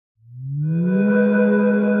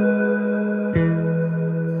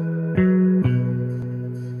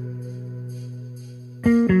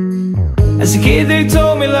As a kid they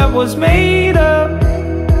told me love was made up,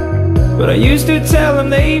 but I used to tell them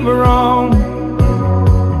they were wrong.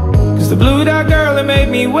 Cause the blue dot girl that made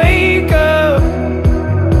me wake up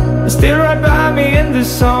is still right by me in this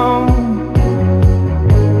song.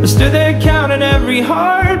 I stood there counting every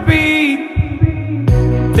heartbeat,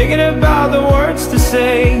 thinking about the words to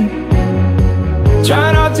say,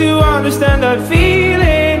 trying not to understand that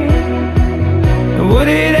feeling, and would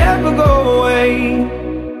it ever go away?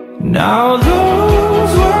 Now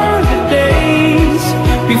those were the days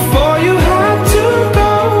before you had to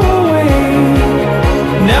go away.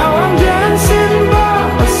 Now I'm dancing by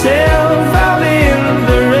myself out in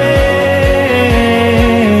the rain.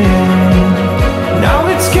 Now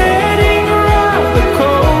it's getting rather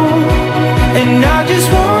cold, and I just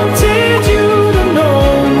wanted you to know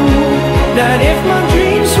that if my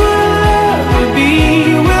dreams will ever be,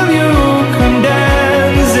 will you come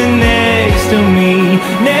dancing next to me,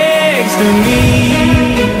 next to me?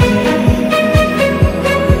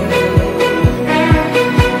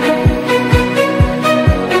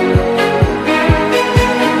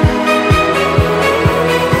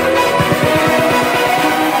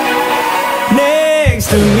 Next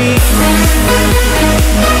to me.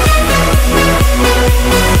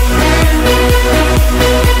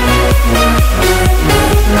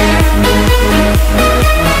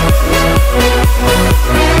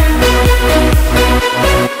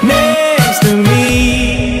 Next to me.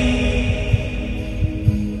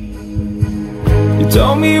 You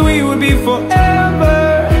told me we would be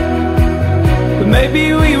forever, but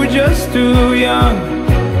maybe we were just too young.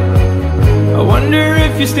 I wonder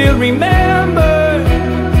if you still remember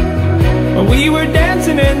when we were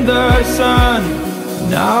dancing in the sun.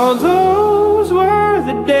 Now those were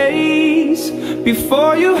the days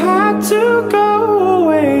before you had to go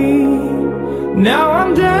away. Now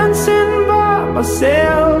I'm dancing by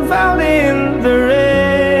myself out in the rain.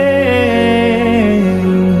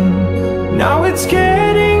 Now it's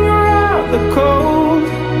getting rather cold,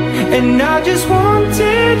 and I just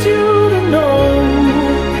wanted you to know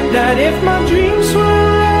that if my dreams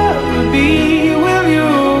will ever be, will you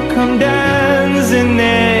come dancing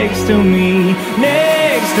next to me,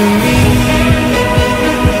 next to me?